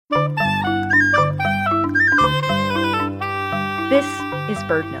This is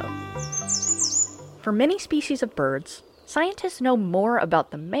BirdNote. For many species of birds, scientists know more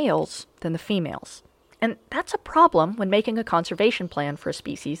about the males than the females. And that's a problem when making a conservation plan for a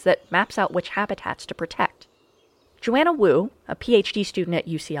species that maps out which habitats to protect. Joanna Wu, a PhD student at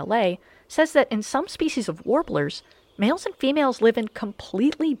UCLA, says that in some species of warblers, males and females live in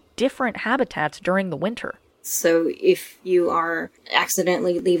completely different habitats during the winter. So if you are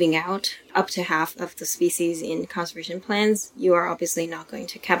accidentally leaving out up to half of the species in conservation plans, you are obviously not going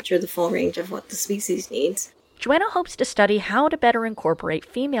to capture the full range of what the species needs. Joanna hopes to study how to better incorporate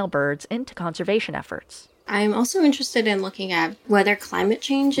female birds into conservation efforts. I'm also interested in looking at whether climate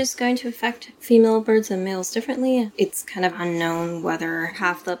change is going to affect female birds and males differently. It's kind of unknown whether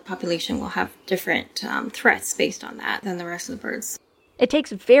half the population will have different threats based on that than the rest of the birds. It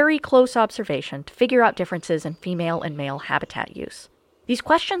takes very close observation to figure out differences in female and male habitat use. These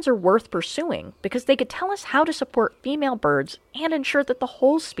questions are worth pursuing because they could tell us how to support female birds and ensure that the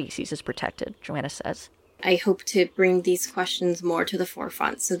whole species is protected, Joanna says. I hope to bring these questions more to the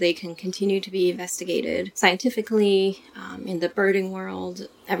forefront so they can continue to be investigated scientifically, in the birding world,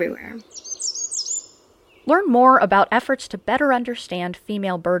 everywhere. Learn more about efforts to better understand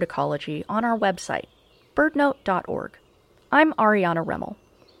female bird ecology on our website, birdnote.org. I'm Ariana Remmel.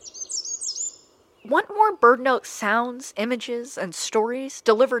 Want more BirdNote sounds, images, and stories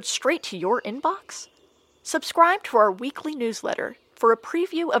delivered straight to your inbox? Subscribe to our weekly newsletter for a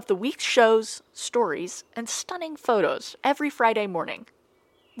preview of the week's shows, stories, and stunning photos every Friday morning.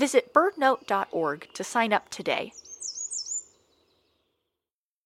 Visit birdnote.org to sign up today.